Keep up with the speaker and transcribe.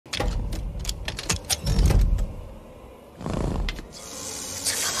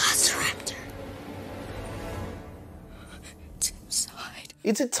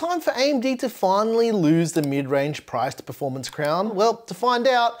Is it time for AMD to finally lose the mid-range price to performance crown? Well, to find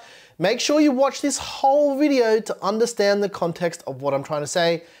out, make sure you watch this whole video to understand the context of what I'm trying to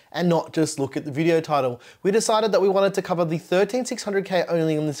say and not just look at the video title. We decided that we wanted to cover the 13600K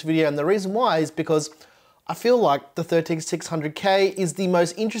only in this video, and the reason why is because I feel like the 13600K is the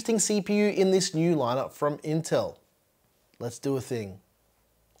most interesting CPU in this new lineup from Intel. Let's do a thing.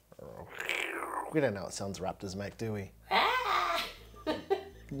 We don't know what sounds Raptors make, do we?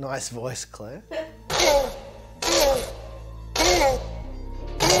 Nice voice, Claire. We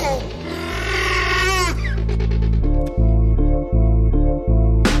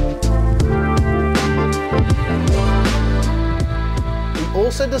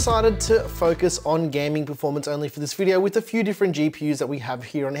also decided to focus on gaming performance only for this video with a few different GPUs that we have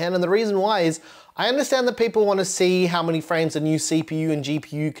here on hand. And the reason why is I understand that people want to see how many frames a new CPU and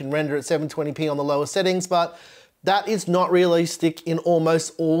GPU can render at 720p on the lower settings, but that is not realistic in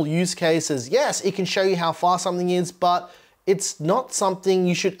almost all use cases. Yes, it can show you how fast something is, but it's not something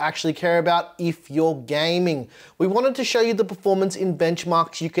you should actually care about if you're gaming. We wanted to show you the performance in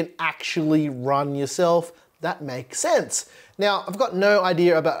benchmarks you can actually run yourself. That makes sense. Now, I've got no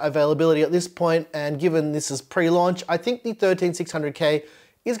idea about availability at this point, and given this is pre-launch, I think the 13600K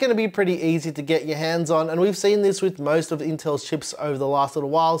is going to be pretty easy to get your hands on, and we've seen this with most of Intel's chips over the last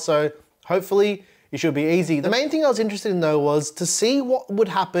little while, so hopefully it should be easy. The main thing I was interested in though was to see what would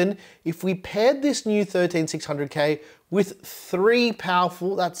happen if we paired this new 13600K with three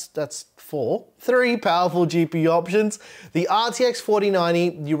powerful GPU options: the RTX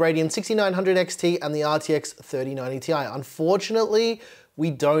 4090, the Radeon 6900 XT, and the RTX 3090 Ti. Unfortunately, we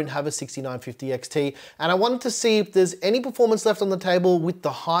don't have a 6950 XT, and I wanted to see if there's any performance left on the table with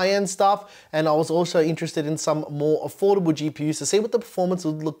the high-end stuff, and I was also interested in some more affordable GPUs to see what the performance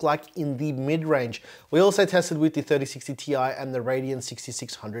would look like in the mid-range. We also tested with the 3060 Ti and the Radeon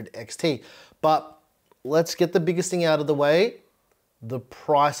 6600 XT, but let's get the biggest thing out of the way: the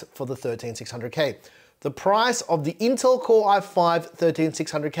price for the 13600K. The price of the Intel Core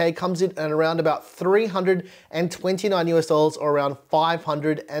i5-13600K comes in at around about $329 US, or around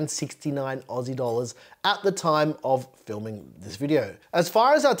 569 Aussie dollars at the time of filming this video. As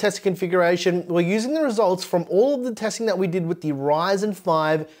far as our test configuration, we're using the results from all of the testing that we did with the Ryzen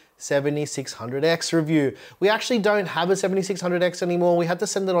 5 7600X review. We actually don't have a 7600X anymore. We had to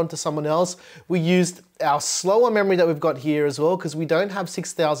send it on to someone else. We used our slower memory that we've got here as well, because we don't have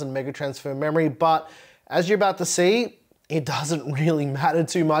 6000 mega transfer memory, but as you're about to see, it doesn't really matter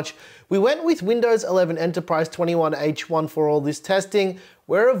too much. We went with Windows 11 Enterprise 21H1 for all this testing.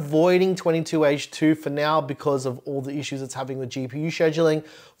 We're avoiding 22H2 for now because of all the issues it's having with GPU scheduling.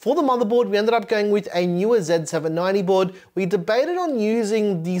 For the motherboard, we ended up going with a newer Z790 board. We debated on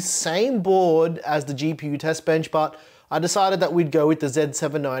using the same board as the GPU test bench, but I decided that we'd go with the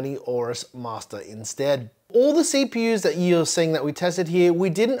Z790 Aorus Master instead. All the CPUs that you're seeing that we tested here, we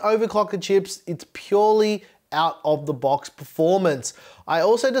didn't overclock the chips. It's purely out of the box performance. I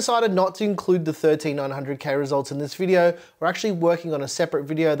also decided not to include the 13900K results in this video. We're actually working on a separate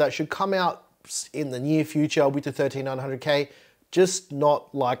video that should come out in the near future with the 13900K, just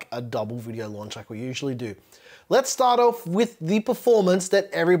not like a double video launch like we usually do. Let's start off with the performance that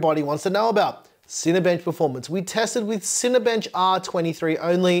everybody wants to know about: Cinebench performance. We tested with Cinebench R23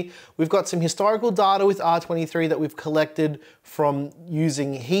 only. We've got some historical data with R23 that we've collected from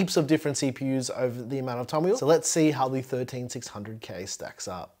using heaps of different CPUs over the amount of time. So let's see how the 13600K stacks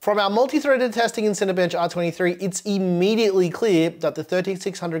up. From our multi-threaded testing in Cinebench R23, it's immediately clear that the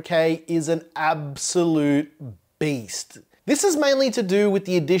 13600K is an absolute beast. This is mainly to do with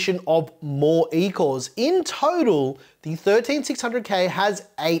the addition of more E-cores. In total, the 13600K has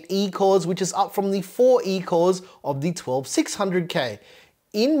 8 E-cores, which is up from the 4 E-cores of the 12600K.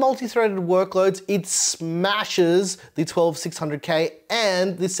 In multi-threaded workloads, it smashes the 12600K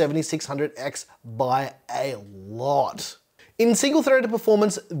and the 7600X by a lot. In single-threaded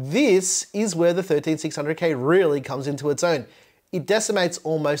performance, this is where the 13600K really comes into its own. It decimates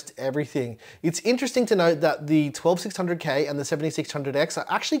almost everything. It's interesting to note that the 12600K and the 7600X are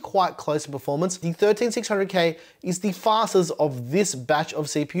actually quite close in performance. The 13600K is the fastest of this batch of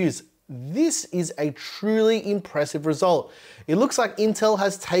CPUs. This is a truly impressive result. It looks like Intel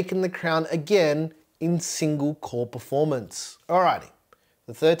has taken the crown again in single core performance. Alrighty,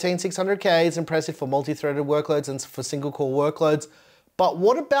 the 13600K is impressive for multi-threaded workloads and for single core workloads, but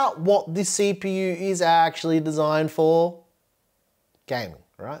what about what this CPU is actually designed for? Gaming,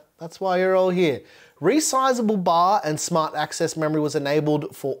 right? That's why you're all here. Resizable bar and smart access memory was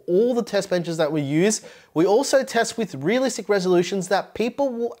enabled for all the test benches that we use. We also test with realistic resolutions that people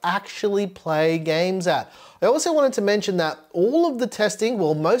will actually play games at. I also wanted to mention that all of the testing,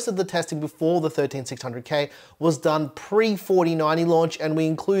 well, most of the testing before the 13600K was done pre-4090 launch, and we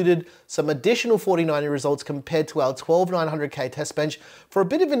included some additional 4090 results compared to our 12900K test bench for a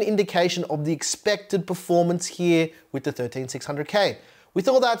bit of an indication of the expected performance here with the 13600K. With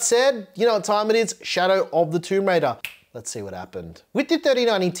all that said, you know what time it is? Shadow of the Tomb Raider. Let's see what happened. With the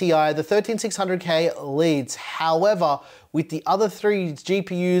 3090 Ti, the 13600K leads. However, with the other three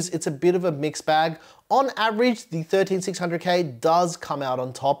GPUs, it's a bit of a mixed bag. On average, the 13600K does come out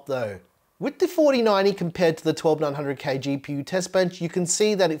on top though. With the 4090 compared to the 12900K GPU test bench, you can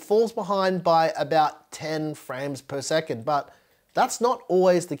see that it falls behind by about 10 frames per second, but that's not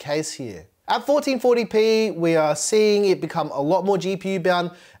always the case here. At 1440p, we are seeing it become a lot more GPU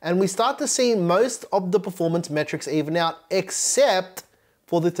bound, and we start to see most of the performance metrics even out, except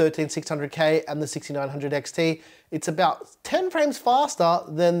for the 13600K and the 6900 XT. It's about 10 frames faster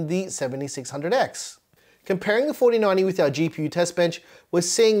than the 7600X. Comparing the 4090 with our GPU test bench, we're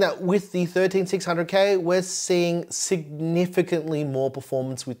seeing that with the 13600K, we're seeing significantly more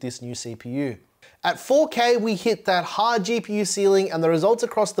performance with this new CPU. At 4K, we hit that hard GPU ceiling and the results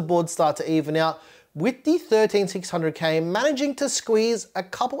across the board start to even out, with the 13600K managing to squeeze a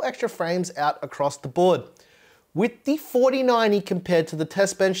couple extra frames out across the board. With the 4090 compared to the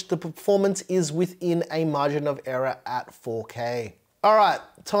test bench, the performance is within a margin of error at 4K. All right,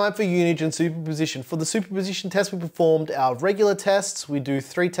 time for Unigine Superposition. For the superposition test, we performed our regular tests. We do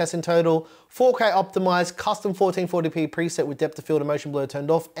 3 tests in total: 4K optimized, custom 1440p preset with depth of field and motion blur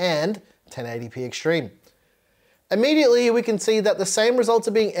turned off, and 1080p extreme. Immediately, we can see that the same results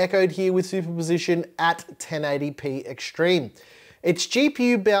are being echoed here with superposition at 1080p extreme. It's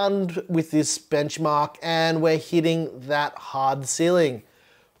GPU bound with this benchmark, and we're hitting that hard ceiling.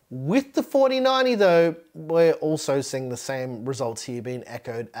 With the 4090 though, we're also seeing the same results here being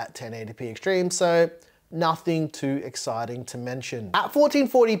echoed at 1080p extreme, so nothing too exciting to mention. At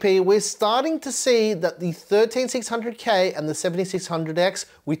 1440p, we're starting to see that the 13600K and the 7600X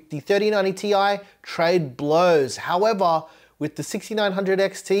with the 3090 Ti trade blows. However, with the 6900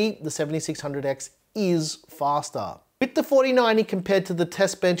 XT, the 7600X is faster. With the 4090 compared to the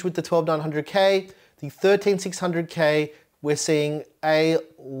test bench with the 12900K, the 13600K, we're seeing a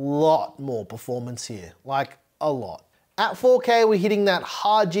lot more performance here, like a lot. At 4K, we're hitting that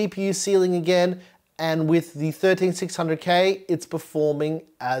hard GPU ceiling again, and with the 13600K, it's performing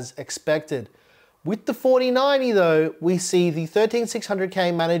as expected. With the 4090 though, we see the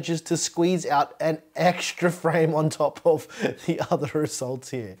 13600K manages to squeeze out an extra frame on top of the other results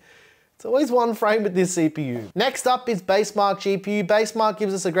here. It's always one frame with this CPU. Next up is Basemark GPU. Basemark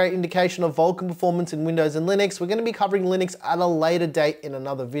gives us a great indication of Vulkan performance in Windows and Linux. We're going to be covering Linux at a later date in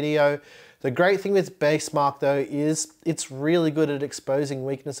another video. The great thing with Basemark though is it's really good at exposing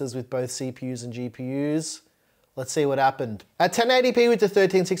weaknesses with both CPUs and GPUs. Let's see what happened. At 1080p with the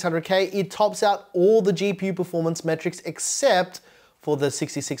 13600K, it tops out all the GPU performance metrics except for the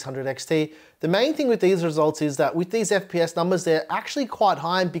 6600 XT. The main thing with these results is that with these FPS numbers, they're actually quite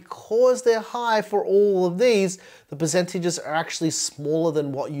high, and because they're high for all of these, the percentages are actually smaller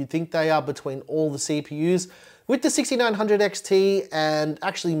than what you think they are between all the CPUs. With the 6900 XT and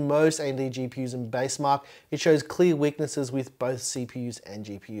actually most AMD GPUs in Basemark, it shows clear weaknesses with both CPUs and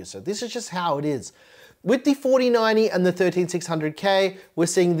GPUs. So this is just how it is. With the 4090 and the 13600K, we're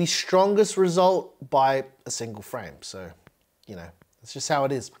seeing the strongest result by a single frame. So, you know, that's just how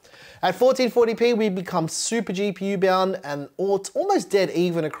it is. At 1440p, we become super GPU bound and it's almost dead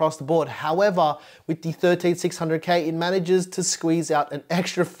even across the board. However, with the 13600K, it manages to squeeze out an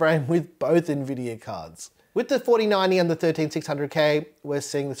extra frame with both NVIDIA cards. With the 4090 and the 13600K, we're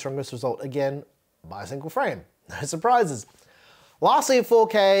seeing the strongest result again by a single frame. No surprises. Lastly, at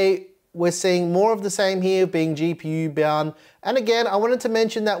 4K, we're seeing more of the same here, being GPU bound. And again, I wanted to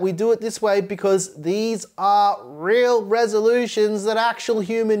mention that we do it this way because these are real resolutions that actual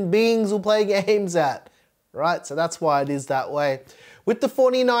human beings will play games at, right? So that's why it is that way. With the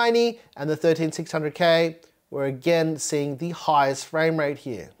 4090 and the 13600K, we're again seeing the highest frame rate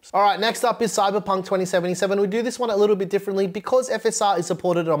here. All right, next up is Cyberpunk 2077. We do this one a little bit differently because FSR is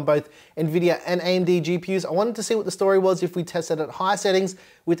supported on both NVIDIA and AMD GPUs. I wanted to see what the story was if we tested at high settings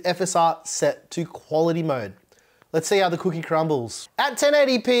with FSR set to quality mode. Let's see how the cookie crumbles. At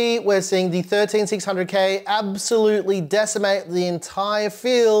 1080p, we're seeing the 13600K absolutely decimate the entire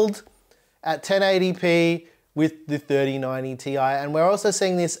field at 1080p with the 3090 Ti. And we're also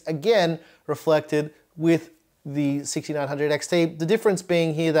seeing this again reflected with the 6900 XT. The difference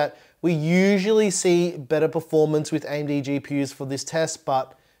being here that We usually see better performance with AMD GPUs for this test,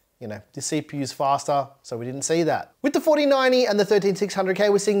 but you know, the CPU is faster, so we didn't see that. With the 4090 and the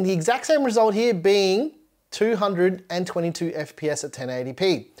 13600K, we're seeing the exact same result here, being 222 FPS at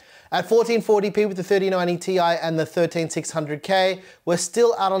 1080p. At 1440p with the 3090 Ti and the 13600K, we're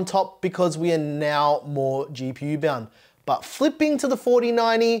still out on top because we are now more GPU bound. But flipping to the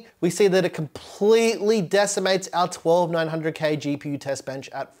 4090, we see that it completely decimates our 12900K GPU test bench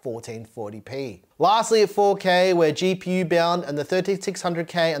at 1440p. Lastly, at 4K, we're GPU bound and the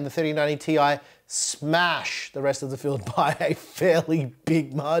 13600K and the 3090 Ti smash the rest of the field by a fairly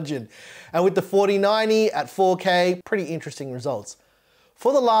big margin. And with the 4090 at 4K, pretty interesting results.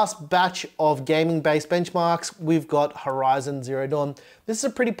 For the last batch of gaming-based benchmarks, we've got Horizon Zero Dawn. This is a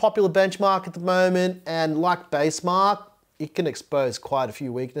pretty popular benchmark at the moment, and like Basemark, it can expose quite a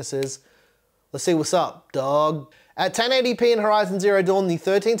few weaknesses. Let's see what's up, dog. At 1080p in Horizon Zero Dawn, the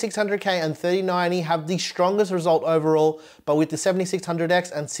 13600K and 3090 have the strongest result overall, but with the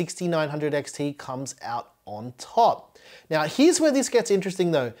 7600X and 6900XT comes out on top. Now, here's where this gets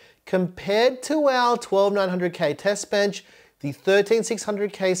interesting though. Compared to our 12900K test bench, the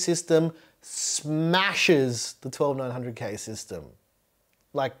 13600K system smashes the 12900K system.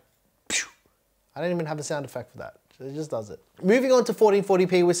 Like, phew. I don't even have a sound effect for that. It just does it. Moving on to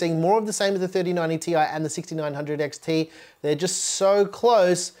 1440p, we're seeing more of the same with the 3090 Ti and the 6900XT. They're just so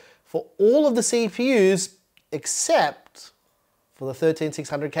close for all of the CPUs, except for the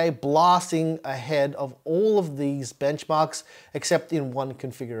 13600K, blasting ahead of all of these benchmarks, except in one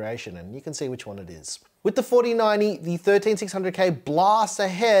configuration, and you can see which one it is. With the 4090, the 13600K blasts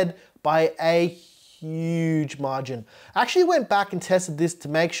ahead by a huge margin. I actually went back and tested this to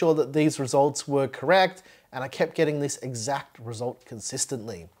make sure that these results were correct, and I kept getting this exact result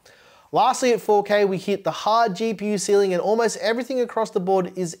consistently. Lastly, at 4K, we hit the hard GPU ceiling and almost everything across the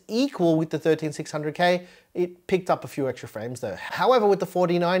board is equal with the 13600K. It picked up a few extra frames though. However, with the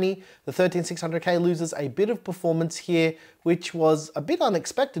 4090, the 13600K loses a bit of performance here, which was a bit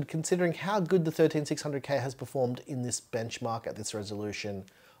unexpected considering how good the 13600K has performed in this benchmark at this resolution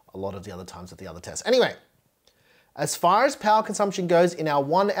a lot of the other times at the other tests. Anyway, as far as power consumption goes in our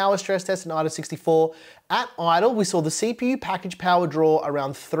 1 hour stress test in idle 64, at idle we saw the CPU package power draw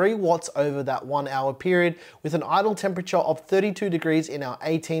around 3 watts over that 1 hour period with an idle temperature of 32 degrees in our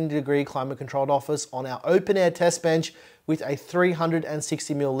 18-degree climate controlled office on our open air test bench with a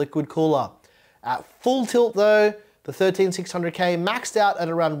 360ml liquid cooler. At full tilt though, the 13600K maxed out at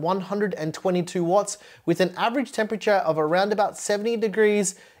around 122 watts with an average temperature of around about 70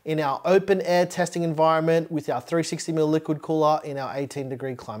 degrees in our open air testing environment with our 360ml liquid cooler in our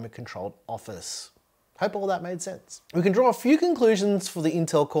 18-degree climate controlled office. Hope all that made sense. We can draw a few conclusions for the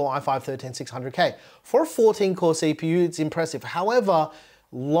Intel Core i5-13600K. For a 14-core CPU, it's impressive. However,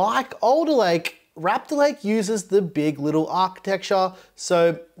 like Alder Lake, Raptor Lake uses the big little architecture,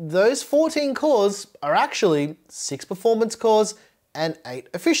 so those 14 cores are actually 6 performance cores and 8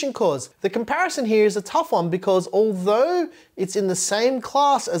 efficient cores. The comparison here is a tough one because although it's in the same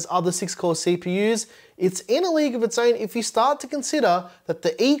class as other 6-core CPUs, it's in a league of its own if you start to consider that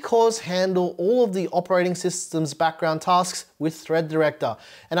the E cores handle all of the operating system's background tasks with Thread Director.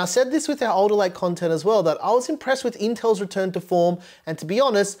 And I said this with our Alder Lake content as well, that I was impressed with Intel's return to form, and to be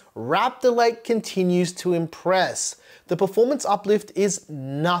honest, Raptor Lake continues to impress. The performance uplift is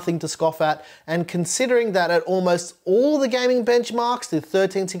nothing to scoff at, and considering that at almost all the gaming benchmarks, the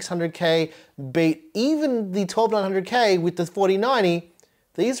 13600K beat even the 12900K with the 4090,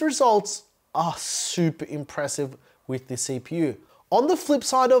 these results are super impressive with the CPU. On the flip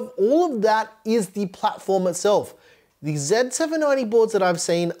side of all of that is the platform itself. The Z790 boards that I've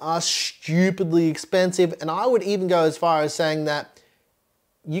seen are stupidly expensive, and I would even go as far as saying that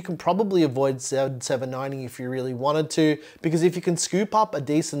you can probably avoid Z790 if you really wanted to, because if you can scoop up a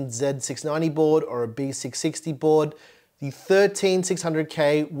decent Z690 board or a B660 board, the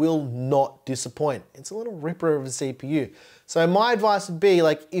 13600K will not disappoint. It's a little ripper of a CPU. So my advice would be,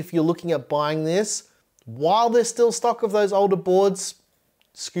 like, if you're looking at buying this, while there's still stock of those older boards,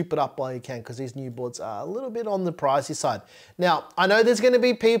 scoop it up while you can, because these new boards are a little bit on the pricey side. Now, I know there's going to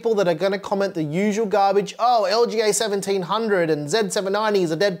be people that are going to comment the usual garbage, oh, LGA 1700 and Z790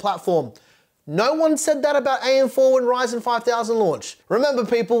 is a dead platform. No one said that about AM4 when Ryzen 5000 launched. Remember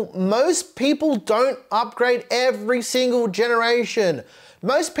people, most people don't upgrade every single generation.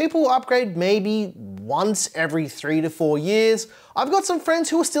 Most people upgrade maybe once every 3 to 4 years. I've got some friends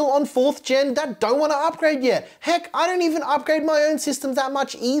who are still on 4th gen that don't want to upgrade yet. Heck, I don't even upgrade my own systems that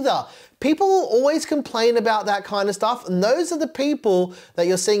much either. People will always complain about that kind of stuff, and those are the people that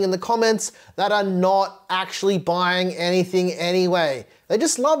you're seeing in the comments that are not actually buying anything anyway. They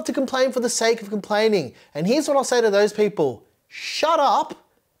just love to complain for the sake of complaining. And here's what I'll say to those people. Shut up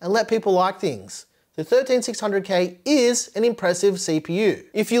and let people like things. The 13600K is an impressive CPU.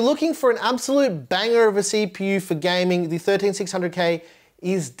 If you're looking for an absolute banger of a CPU for gaming, the 13600K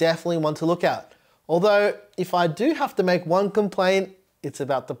is definitely one to look at. Although, if I do have to make one complaint, it's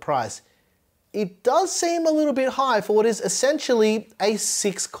about the price. It does seem a little bit high for what is essentially a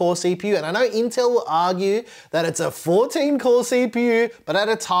 6-core CPU. And I know Intel will argue that it's a 14-core CPU, but at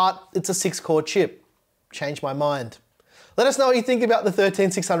its heart, it's a 6-core chip. Changed my mind. Let us know what you think about the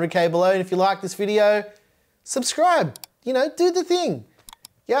 13600K below, and if you like this video, subscribe. You know, do the thing.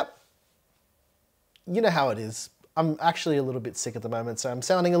 Yep. You know how it is. I'm actually a little bit sick at the moment, so I'm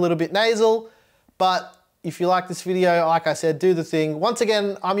sounding a little bit nasal, but if you like this video, like I said, do the thing. Once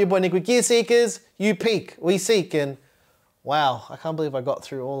again, I'm your boy Nick with Gear Seekers. You peek, we seek, and wow, I can't believe I got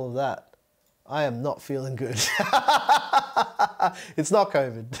through all of that. I am not feeling good. It's not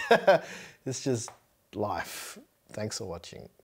COVID. It's just life. Thanks for watching.